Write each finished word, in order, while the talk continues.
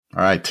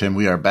All right, Tim,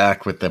 we are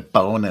back with the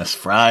bonus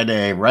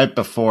Friday right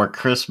before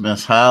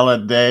Christmas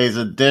holidays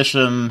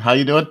edition. How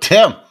you doing,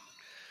 Tim?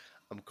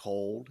 I'm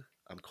cold,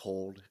 and I'm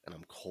cold.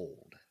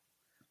 Yeah,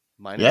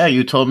 Minus,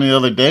 you told me the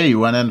other day you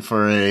went in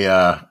for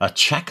a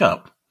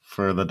checkup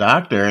for the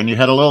doctor, and you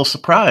had a little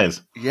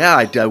surprise. yeah,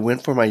 I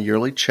went for my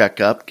yearly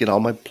checkup, get all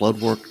my blood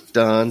work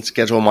done,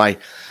 got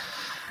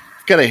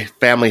a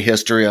family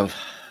history of,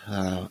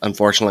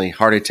 unfortunately,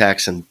 heart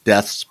attacks and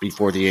deaths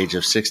before the age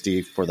of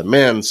 60 for the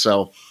men.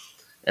 So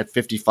at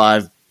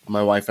 55,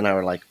 my wife and I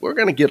were like, we're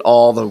going to get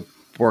all the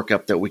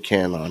workup that we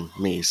can on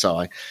me. So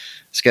I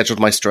scheduled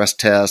my stress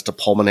test, a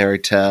pulmonary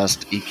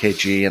test,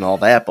 EKG, and all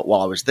that. But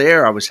while I was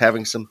there, I was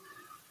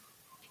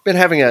been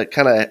having a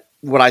kind of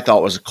what I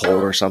thought was a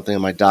cold or something.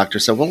 And my doctor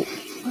said, well,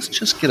 let's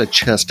just get a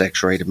chest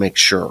x-ray to make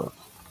sure.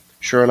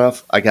 Sure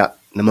enough, I got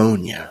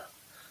pneumonia.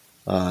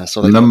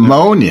 So they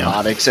Pneumonia.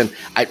 antibiotics, and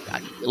I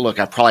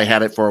probably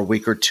had it for a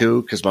week or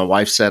two because my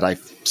wife said I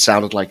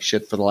sounded like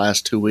shit for the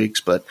last 2 weeks,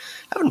 but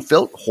I haven't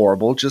felt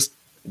horrible. Just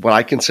what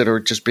I consider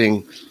just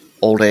being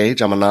old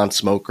age. I'm a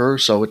non-smoker,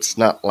 so it's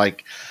not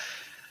like,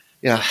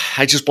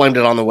 I just blamed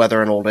it on the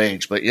weather and old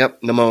age. But yep,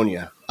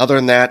 pneumonia. Other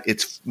than that,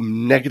 it's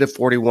negative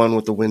 41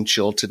 with the wind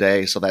chill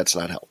today, so that's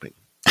not helping.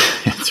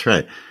 That's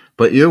right.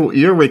 But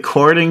you're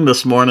recording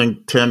this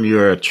morning, Tim.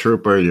 You're a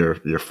trooper.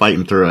 You're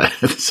fighting through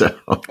it. So,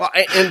 well,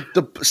 and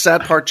the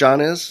sad part,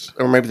 John, is,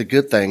 or maybe the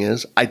good thing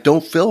is, I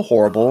don't feel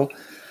horrible.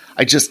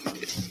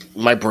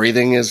 My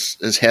breathing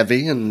is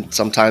heavy, and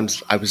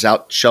sometimes I was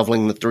out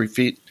shoveling the 3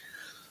 feet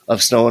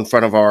of snow in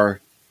front of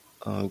our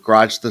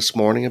garage this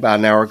morning about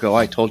an hour ago.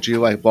 I told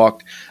you I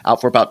walked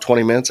out for about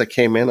 20 minutes. I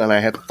came in and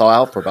I had to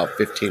thaw out for about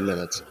 15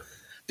 minutes.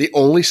 The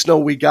only snow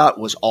we got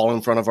was all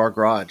in front of our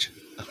garage.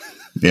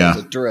 Yeah. It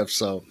was a drift,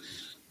 so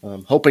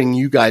I'm hoping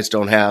you guys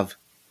don't have.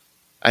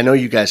 I know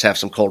you guys have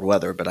some cold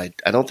weather, but I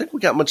don't think we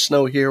got much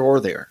snow here or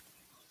there.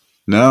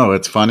 No,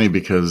 it's funny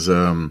because,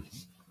 all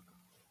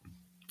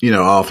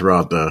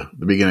throughout the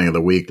beginning of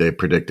the week, they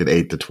predicted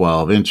 8 to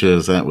 12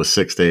 inches. Then it was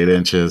 6 to 8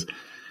 inches.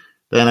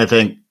 Then I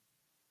think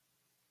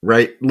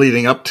right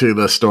leading up to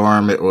the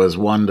storm, it was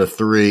 1 to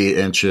 3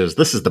 inches.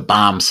 This is the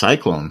bomb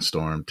cyclone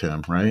storm,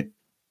 Tim, right?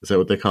 Is that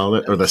what they call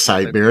it? Or the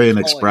Siberian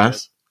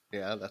Express?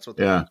 Yeah, that's what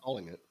they're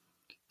calling it.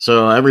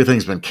 So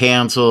everything's been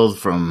canceled,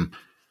 from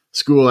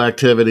school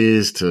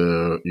activities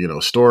to,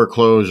 store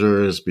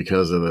closures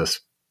because of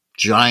this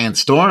giant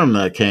storm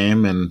that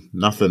came, and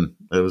nothing.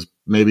 It was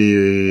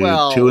maybe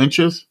 2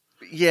 inches.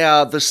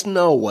 Yeah, the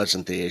snow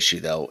wasn't the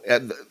issue, though.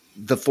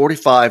 The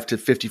 45 to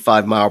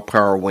 55 mile per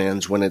hour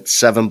winds, when it's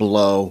 7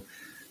 below,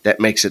 that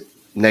makes it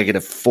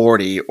negative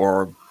 40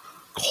 or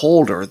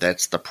colder.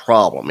 That's the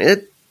problem.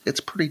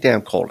 It's pretty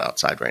damn cold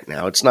outside right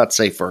now. It's not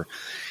safe for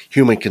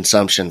human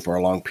consumption for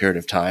a long period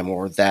of time,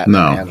 or that of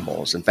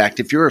animals. In fact,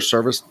 if you're a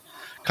service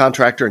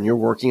contractor and you're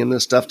working in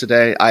this stuff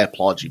today, I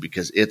applaud you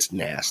because it's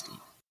nasty.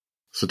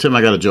 So, Tim,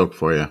 I got a joke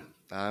for you.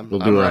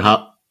 We'll do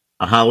a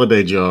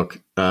holiday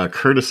joke,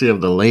 courtesy of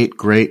the late,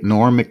 great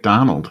Norm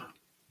Macdonald.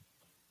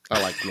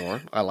 I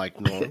like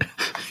Norm.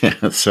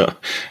 Yeah, so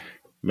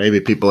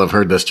maybe people have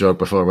heard this joke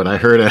before, but I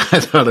heard it. I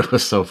thought it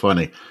was so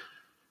funny.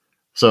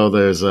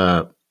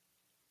 So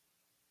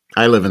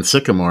I live in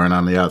Sycamore, and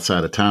on the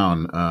outside of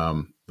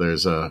town,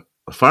 there's a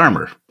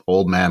farmer,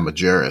 old man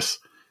Majerus,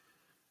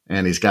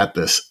 and he's got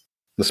this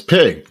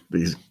pig.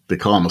 They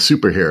call him a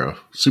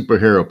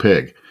superhero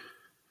pig.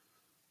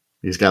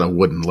 He's got a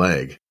wooden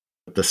leg.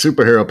 The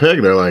superhero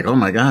pig, they're like, oh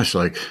my gosh,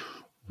 like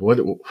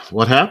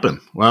what happened?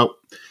 Well,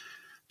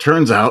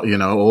 turns out,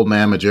 old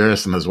man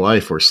Majerus and his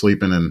wife were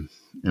sleeping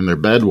in their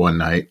bed one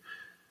night,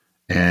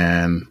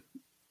 and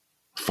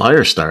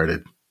fire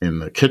started in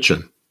the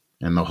kitchen,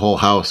 and the whole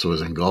house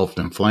was engulfed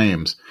in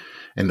flames.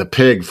 And the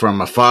pig from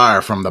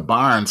afar, from the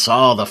barn,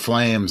 saw the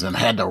flames and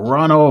had to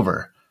run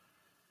over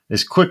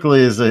as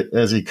quickly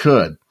as he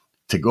could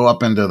to go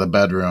up into the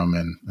bedroom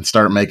and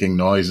start making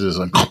noises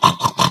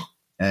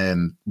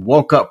and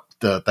woke up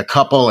the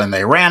couple, and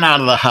they ran out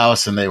of the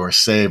house, and they were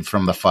saved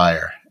from the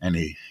fire, and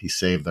he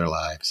saved their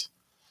lives.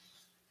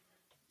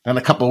 Then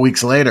a couple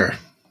weeks later,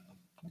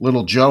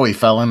 little Joey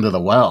fell into the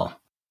well.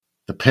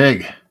 The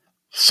pig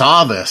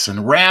saw this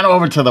and ran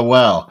over to the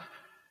well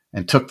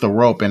and took the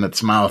rope in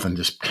its mouth and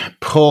just kept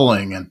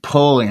pulling and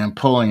pulling and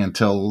pulling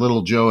until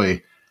little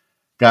Joey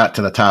got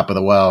to the top of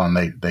the well, and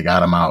they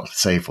got him out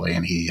safely,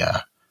 and he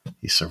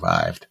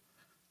survived.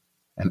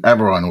 And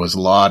everyone was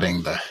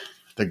lauding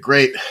the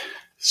great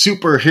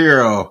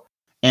superhero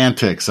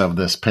antics of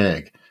this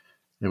pig.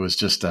 It was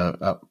just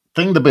a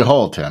thing to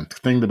behold, Tim,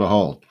 thing to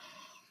behold.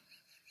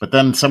 But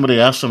then somebody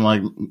asked him,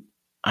 like,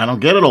 I don't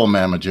get it, old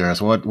man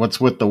Majerus.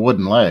 What's with the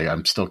wooden leg?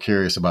 I'm still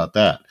curious about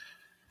that.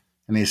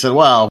 And he said,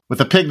 well, with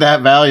a pig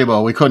that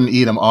valuable, we couldn't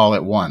eat them all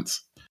at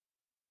once.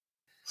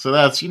 So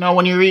that's,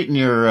 when you're eating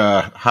your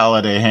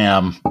holiday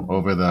ham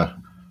over the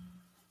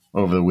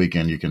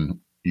weekend, you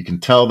can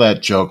tell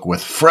that joke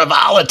with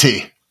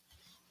frivolity.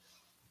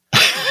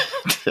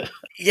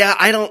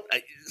 Yeah,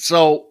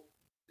 so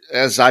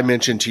as I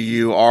mentioned to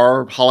you,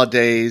 our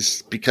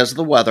holidays, because of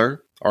the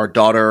weather, Our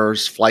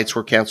daughter's flights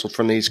were canceled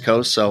from the East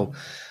Coast, so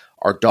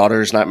our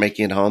daughter's not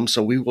making it home.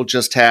 So we will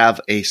just have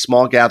a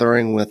small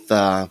gathering with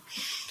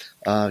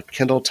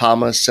Kendall,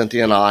 Thomas,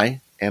 Cynthia, and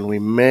I, and we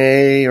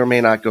may or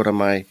may not go to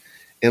my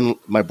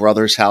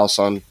brother's house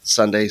on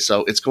Sunday.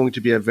 So it's going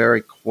to be a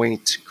very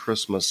quaint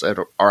Christmas at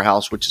our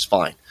house, which is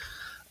fine.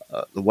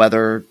 The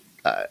weather,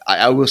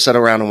 I will sit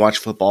around and watch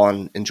football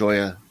and enjoy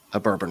a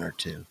bourbon or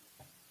two.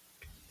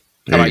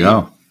 There you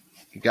go.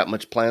 You got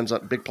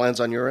big plans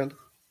on your end?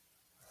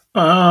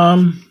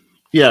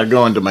 Yeah,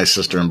 going to my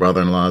sister and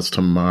brother-in-law's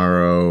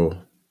tomorrow,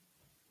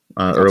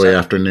 early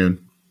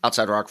afternoon.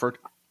 Outside Rockford?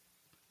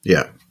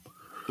 Yeah.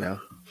 Yeah.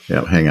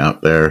 Yeah, hang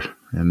out there.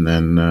 And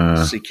then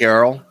see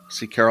Carol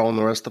and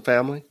the rest of the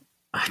family?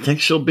 I think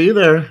she'll be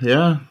there.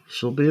 Yeah,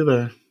 she'll be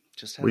there.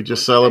 We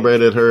just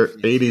celebrated her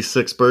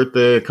 86th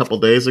birthday a couple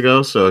days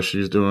ago, so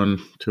she's doing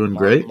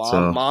great.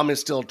 Mom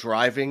is still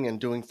driving and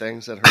doing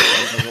things that her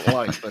son doesn't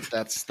like, but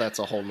that's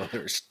a whole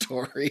nother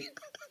story.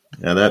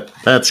 Yeah,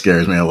 that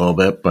scares me a little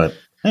bit, but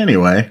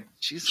anyway,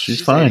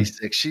 she's fine.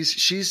 86.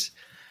 She's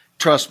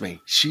trust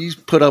me, she's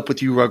put up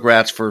with you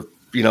Rugrats for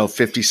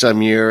 50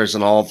 some years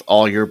and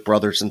all your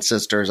brothers and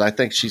sisters. I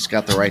think she's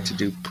got the right to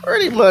do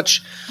pretty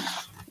much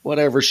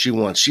whatever she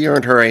wants. She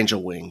earned her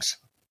angel wings.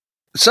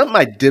 Something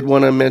I did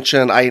want to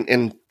mention,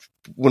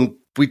 when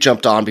we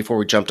jumped on,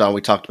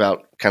 we talked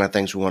about kind of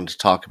things we wanted to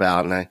talk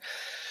about, and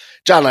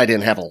John and I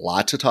didn't have a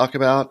lot to talk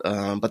about,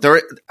 but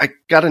I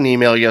got an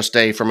email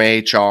yesterday from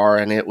AHR,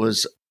 and it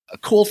was a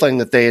cool thing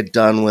that they had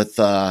done with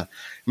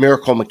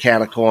Miracle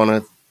Mechanical,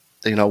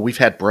 and we've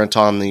had Brent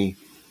on the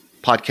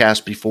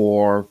podcast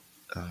before.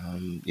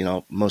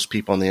 Most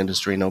people in the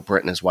industry know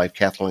Brent and his wife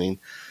Kathleen.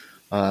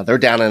 They're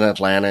down in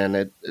Atlanta,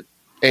 and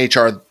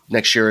AHR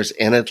next year is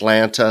in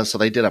Atlanta, so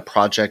they did a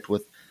project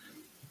with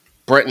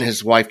Brent and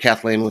his wife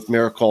Kathleen with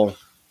Miracle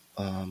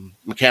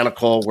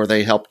Mechanical, where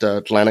they helped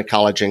Atlanta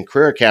College and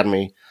Career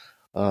Academy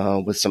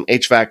with some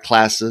HVAC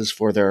classes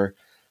for their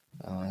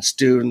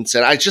students.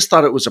 And I just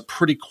thought it was a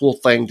pretty cool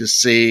thing to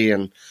see,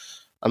 and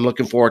I'm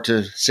looking forward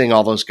to seeing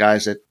all those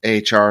guys at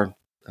AHR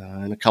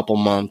in a couple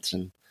months.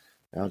 And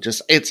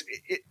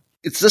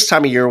it's this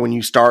time of year when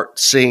you start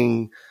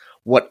seeing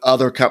what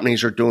other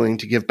companies are doing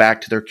to give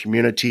back to their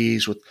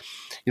communities with,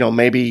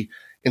 maybe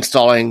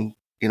installing,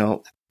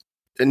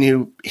 a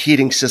new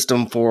heating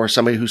system for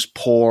somebody who's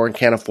poor and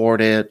can't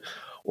afford it,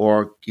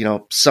 or,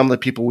 some of the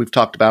people we've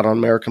talked about on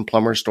American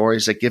Plumber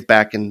Stories that give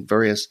back in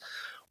various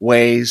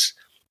ways,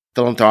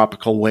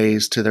 philanthropical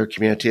ways to their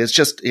community. It's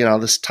just,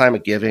 this time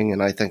of giving,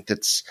 and I think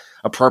that's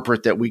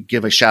appropriate that we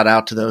give a shout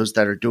out to those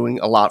that are doing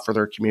a lot for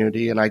their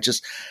community. And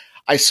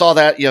I saw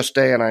that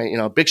yesterday,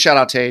 and big shout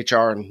out to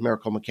HR and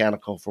Miracle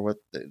Mechanical for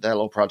that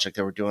little project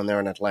they were doing there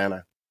in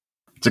Atlanta.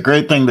 It's a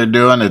great thing they're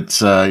doing.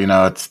 It's,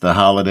 it's the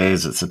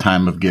holidays, it's a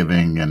time of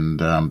giving,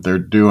 and they're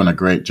doing a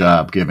great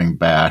job giving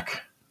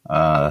back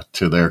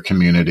to their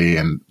community.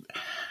 And,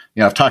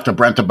 I've talked to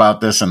Brent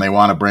about this, and they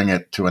want to bring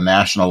it to a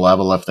national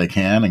level if they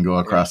can and go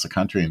across the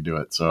country and do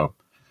it. So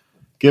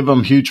give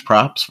them huge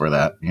props for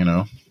that,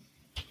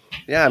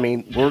 Yeah,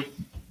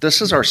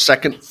 this is our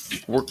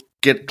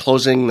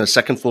closing the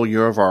second full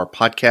year of our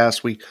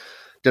podcast. We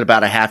did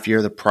about a half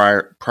year the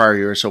prior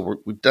year, so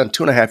we've done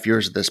 2.5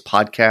 years of this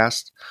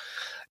podcast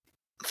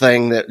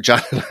thing that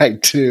John and I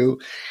do,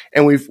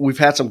 and we've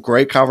had some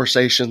great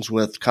conversations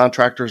with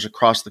contractors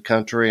across the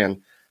country,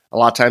 and a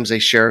lot of times they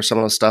share some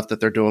of the stuff that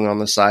they're doing on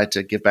the side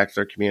to give back to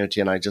their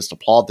community, and I just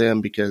applaud them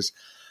because,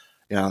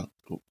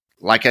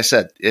 like I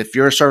said, if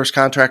you're a service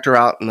contractor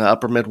out in the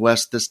upper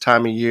Midwest this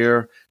time of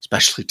year,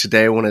 especially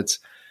today when it's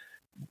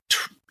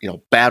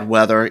bad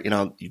weather,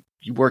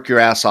 you work your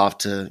ass off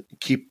to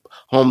keep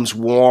homes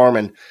warm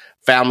and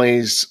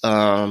families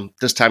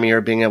this time of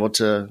year being able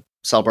to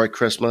celebrate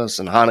Christmas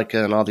and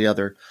Hanukkah and all the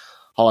other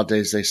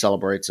holidays they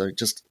celebrate. So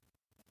just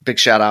big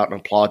shout out and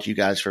applaud you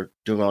guys for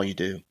doing all you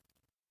do.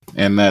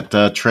 And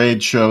that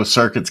trade show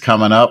circuit's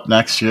coming up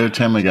next year,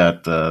 Tim. We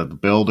got the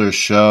Builders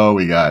Show.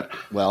 We got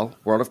World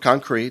of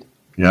Concrete,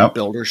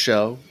 Builders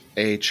Show,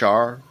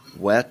 AHR,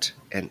 Wet,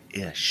 and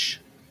Ish.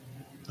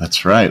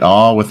 That's right.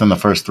 All within the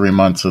first 3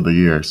 months of the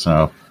year.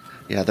 So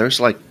yeah, there's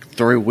like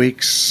 3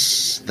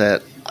 weeks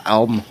that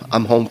I'm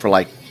home for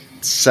like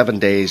 7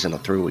 days in a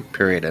 3-week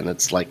period, and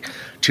it's like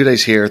 2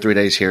 days here, 3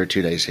 days here,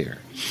 2 days here.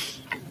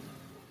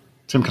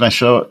 Tim, can I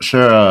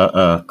share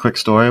a quick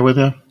story with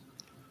you?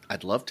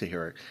 I'd love to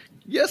hear it.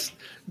 Yes,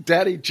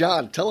 Daddy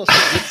John, tell us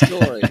a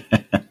good story.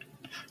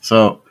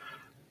 So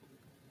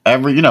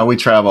we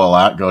travel a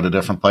lot, go to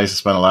different places,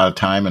 spend a lot of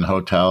time in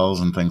hotels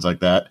and things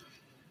like that.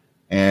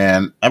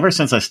 And ever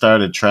since I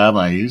started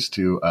traveling, I used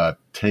to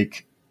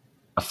take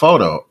a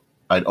photo.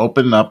 I'd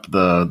open up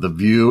the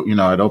view,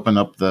 I'd open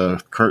up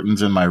the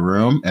curtains in my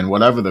room, and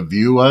whatever the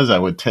view was, I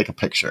would take a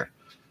picture.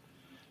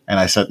 And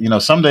I said,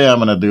 someday I'm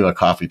going to do a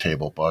coffee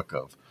table book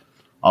of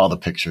all the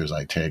pictures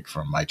I take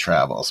from my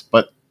travels.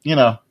 But,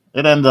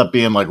 it ended up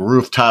being like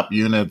rooftop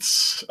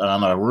units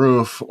on a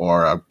roof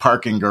or a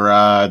parking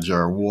garage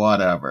or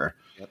whatever.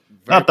 Yep.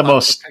 very Not the popular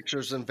most,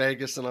 pictures in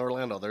Vegas and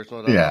Orlando. There's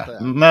no doubt about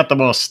that. not the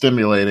most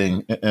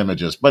stimulating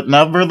images, but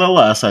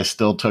nevertheless, I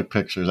still took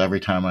pictures every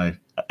time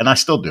and I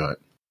still do it.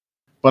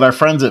 But our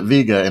friends at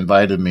Vega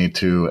invited me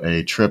to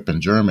a trip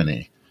in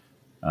Germany.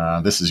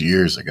 This is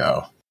years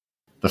ago.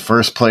 The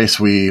first place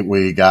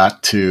we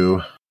got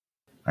to,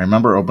 I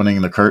remember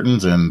opening the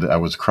curtains and I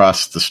was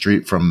across the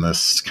street from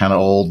this kind of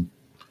old,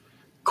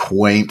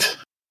 quaint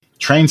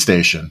train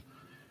station.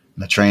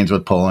 And the trains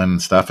would pull in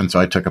and stuff, and so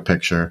I took a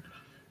picture.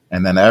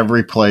 And then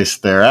every place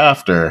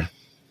thereafter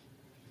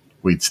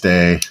we'd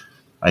stay,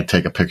 I'd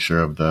take a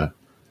picture of the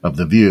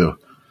view.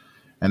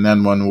 And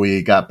then when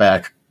we got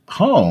back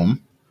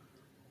home,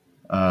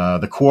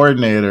 the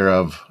coordinator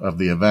of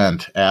the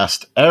event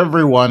asked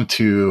everyone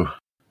to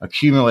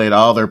accumulate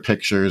all their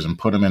pictures and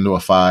put them into a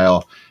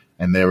file,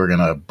 and they were going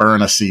to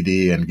burn a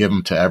CD and give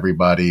them to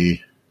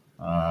everybody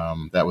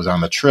that was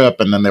on the trip,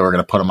 and then they were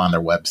going to put them on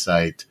their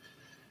website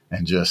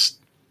and just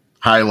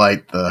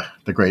highlight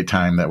the great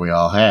time that we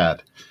all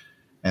had.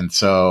 And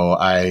so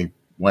I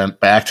went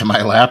back to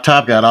my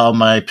laptop, got all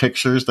my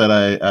pictures that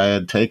I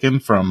had taken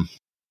from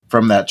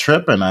that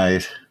trip, and I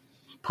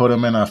put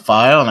them in a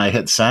file, and I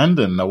hit send,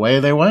 and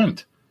away they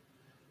went.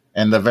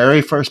 And the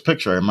very first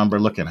picture I remember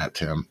looking at,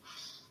 Tim,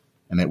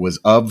 and it was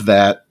of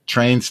that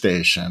train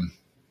station.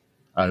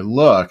 I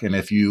look, and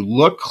if you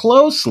look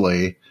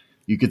closely,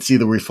 you could see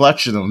the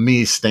reflection of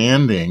me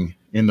standing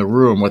in the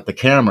room with the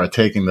camera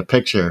taking the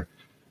picture,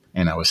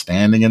 and I was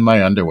standing in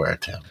my underwear,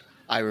 Tim.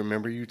 I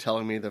remember you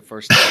telling me the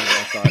first time,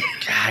 I thought,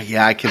 God,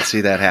 yeah, I can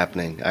see that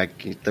happening.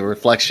 The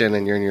reflection,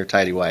 and you're in your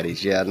tighty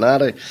whities. Yeah,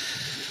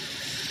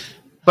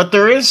 But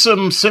there is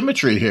some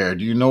symmetry here.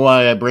 Do you know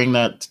why I bring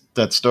that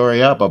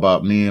story up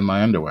about me in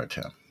my underwear,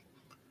 Tim?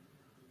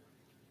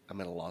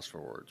 I'm at a loss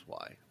for words.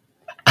 Why?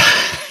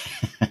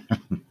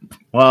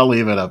 Well, I'll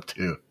leave it up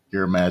to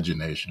your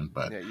imagination,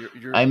 but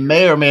I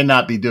may or may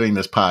not be doing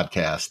this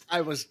podcast.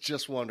 I was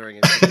just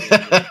wondering if you're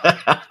doing this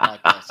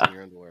podcast in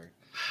your underwear.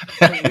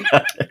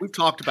 We've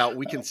talked about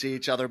we can see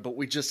each other, but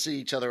we just see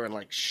each other in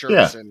like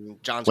shirts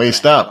and John's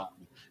waist up.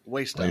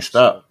 Waist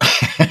up.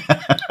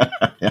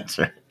 That's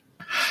right.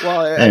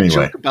 Well, anyway.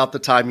 I joke about the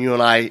time you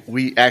and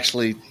we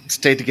actually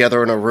stayed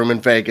together in a room in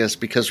Vegas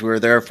because we were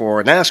there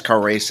for a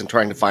NASCAR race, and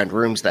trying to find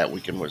rooms that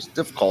weekend was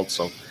difficult.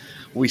 So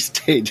we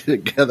stayed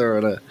together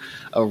in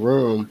a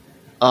room.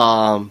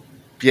 I'm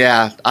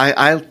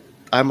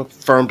a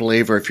firm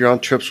believer. If you're on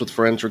trips with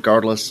friends,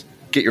 regardless,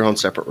 get your own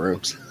separate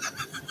rooms.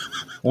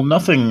 Well,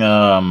 nothing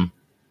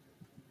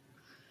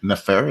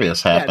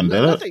nefarious happened,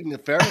 did it? Nothing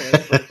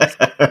nefarious.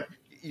 But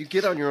you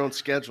get on your own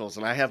schedules,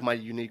 and I have my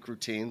unique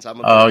routines. I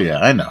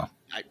know.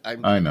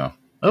 I know.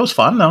 It was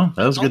fun, though.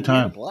 That was a good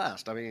time. A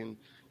blast. I mean,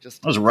 it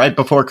was right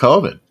before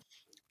COVID.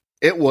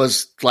 It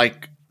was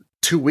like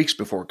 2 weeks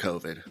before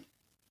COVID.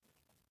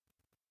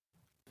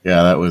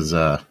 Yeah, that was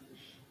the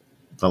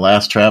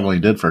last travel he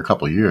did for a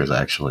couple of years,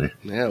 actually.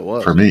 Yeah, it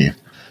was. For me.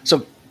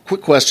 So,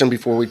 quick question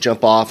before we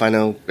jump off. I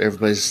know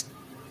everybody's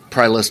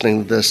probably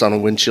listening to this on a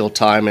windshield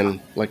time,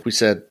 and like we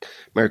said,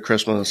 Merry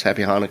Christmas,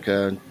 Happy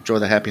Hanukkah, enjoy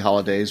the happy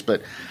holidays.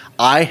 But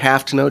I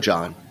have to know,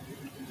 John,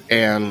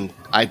 and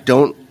I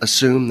don't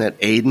assume that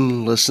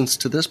Aiden listens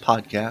to this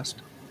podcast.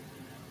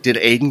 Did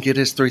Aiden get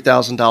his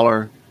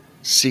 $3,000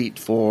 seat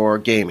for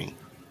gaming?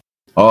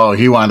 Oh,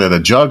 he wanted a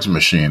jugs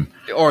machine.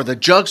 Or the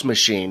jugs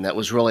machine that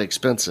was really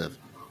expensive.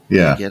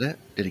 Yeah.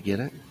 Did he get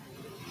it?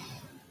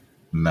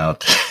 No.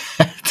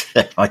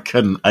 I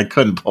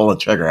couldn't pull the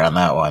trigger on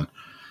that one.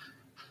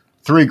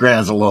 $3,000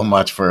 is a little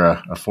much for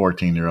a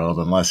 14-year-old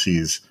unless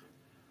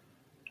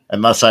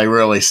I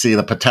really see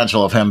the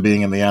potential of him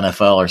being in the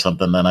NFL or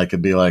something. Then I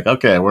could be like,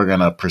 okay, we're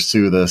going to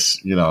pursue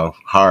this,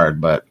 hard,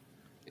 but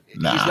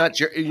nah. He's not,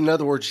 in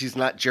other words, he's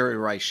not Jerry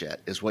Rice yet,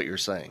 is what you're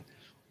saying.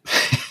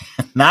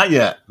 Not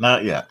yet.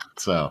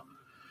 So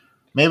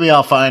maybe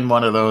I'll find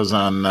one of those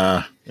on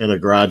at a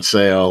garage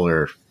sale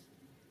or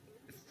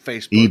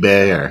Facebook,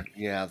 eBay or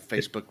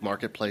Facebook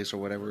Marketplace or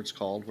whatever it's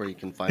called, where you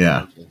can find.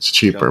 Yeah, it's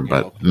cheaper,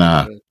 but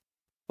nah.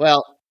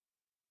 Well,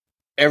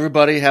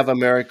 everybody have a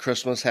Merry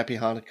Christmas, Happy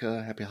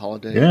Hanukkah, Happy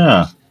Holidays.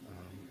 Yeah.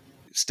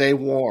 Stay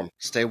warm.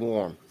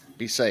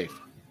 Be safe.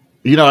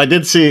 I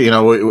did see,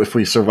 if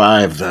we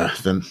survive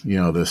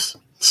this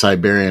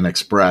Siberian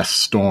Express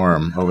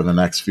storm over the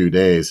next few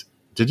days.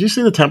 Did you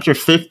see the temperature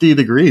 50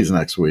 degrees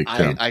next week,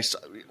 Tim?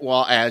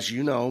 Well, as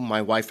you know,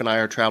 my wife and I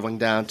are traveling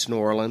down to New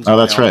Orleans. Oh,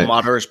 that's right. My alma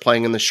mater is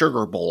playing in the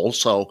Sugar Bowl,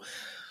 so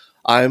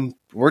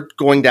we're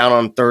going down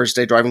on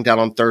Thursday, driving down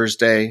on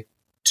Thursday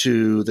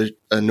to the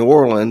New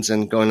Orleans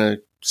and going to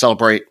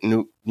celebrate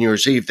New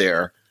Year's Eve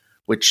there,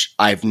 which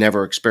I've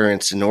never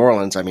experienced in New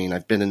Orleans. I mean,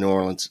 I've been in New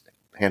Orleans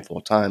a handful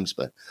of times,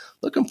 but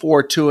looking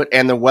forward to it.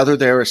 And the weather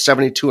there is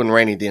 72 and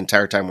rainy the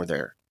entire time we're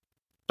there,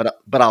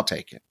 but I'll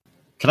take it.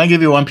 Can I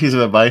give you one piece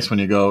of advice when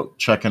you go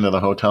check into the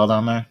hotel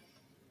down there?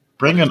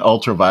 Bring an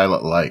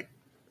ultraviolet light.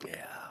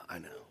 Yeah, I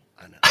know.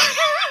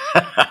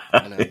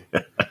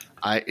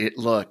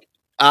 Look,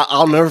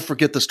 I'll never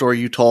forget the story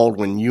you told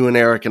when you and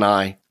Eric and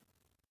I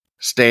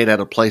stayed at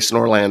a place in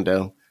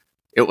Orlando.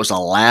 It was a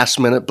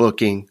last-minute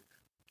booking.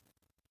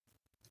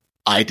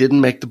 I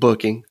didn't make the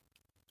booking.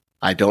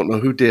 I don't know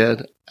who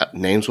did.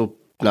 Names will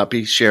not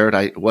be shared.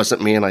 It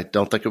wasn't me, and I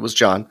don't think it was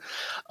John.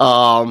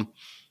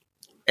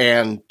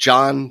 And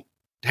John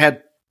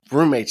had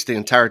roommates the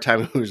entire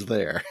time he was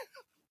there.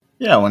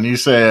 Yeah, when you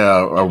say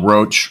a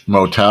roach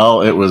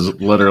motel, it was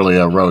literally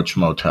a roach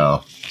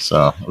motel.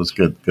 So it was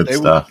good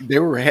stuff. They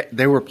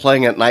were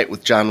playing at night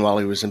with John while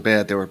he was in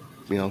bed. They were,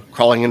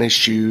 crawling in his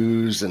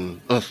shoes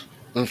and.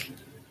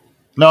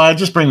 No, I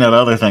just bring that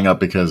other thing up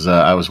because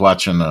I was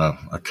watching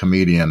a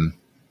comedian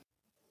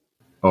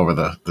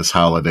over this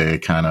holiday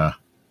kind of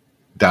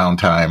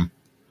downtime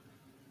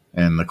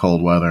and the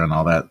cold weather and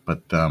all that.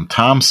 But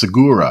Tom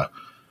Segura,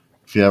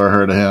 if you ever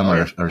heard of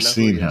him or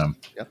seen him,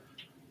 yep.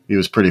 He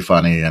was pretty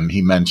funny. And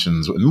he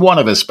mentions in one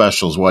of his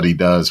specials what he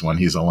does when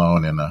he's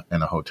alone in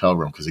a hotel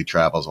room because he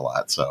travels a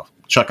lot. So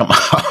check him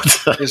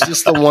out. Is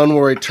this the one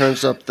where he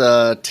turns up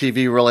the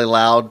TV really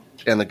loud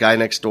and the guy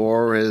next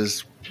door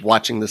is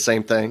watching the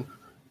same thing?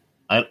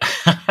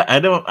 I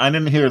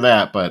didn't hear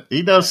that, but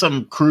he does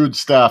some crude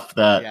stuff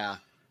that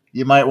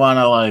you might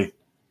want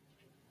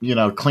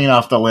to clean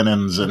off the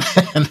linens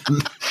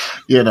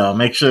and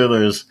make sure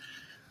there's,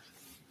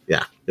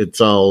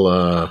 it's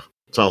all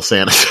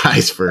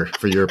sanitized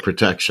for your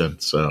protection.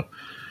 So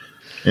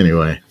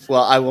anyway,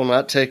 well, I will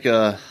not take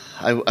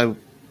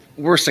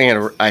we're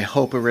saying I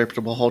hope a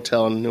reputable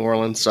hotel in New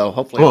Orleans. So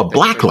hopefully,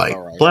 Blacklight,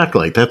 right.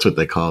 Blacklight. That's what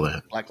they call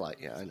that.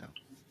 Blacklight. Yeah, I know.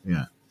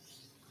 Yeah.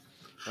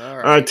 All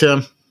right,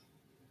 Tim.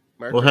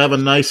 Merry Christmas. Have a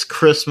nice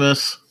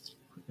Christmas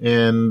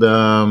and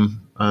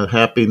a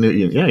happy New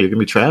Year. Yeah, you're gonna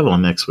be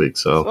traveling next week,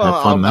 so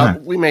have fun there.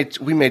 We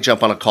may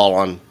jump on a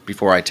call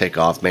before I take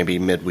off, maybe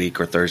midweek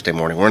or Thursday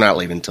morning. We're not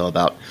leaving until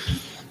about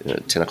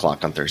 10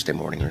 o'clock on Thursday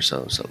morning or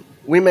so. So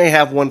we may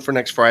have one for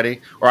next Friday,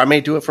 or I may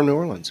do it from New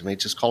Orleans. I may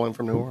just call in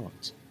from New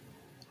Orleans.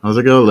 How's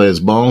it go? Les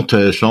bons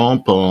temps.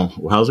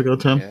 How's it go,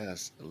 Tim?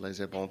 Yes, les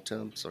bons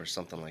temps or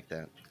something like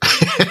that.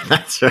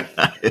 That's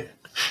right. Make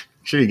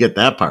sure you get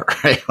that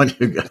part right when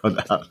you go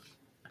down.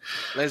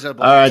 All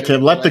right,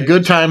 Tim. Let the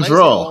good times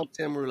roll.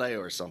 Tim Roulette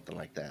or something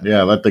like that.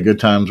 Yeah, let the good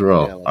times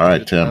roll. Yeah, all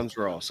right, Tim. Times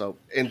roll. So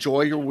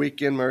enjoy your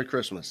weekend. Merry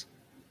Christmas.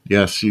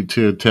 Yes, you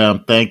too,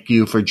 Tim. Thank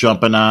you for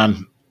jumping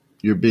on.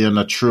 You're being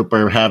a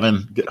trooper.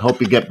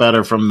 Hope you get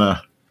better from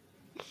the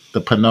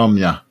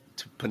pneumonia.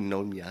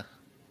 Pneumonia.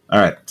 All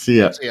right. See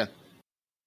ya. See ya.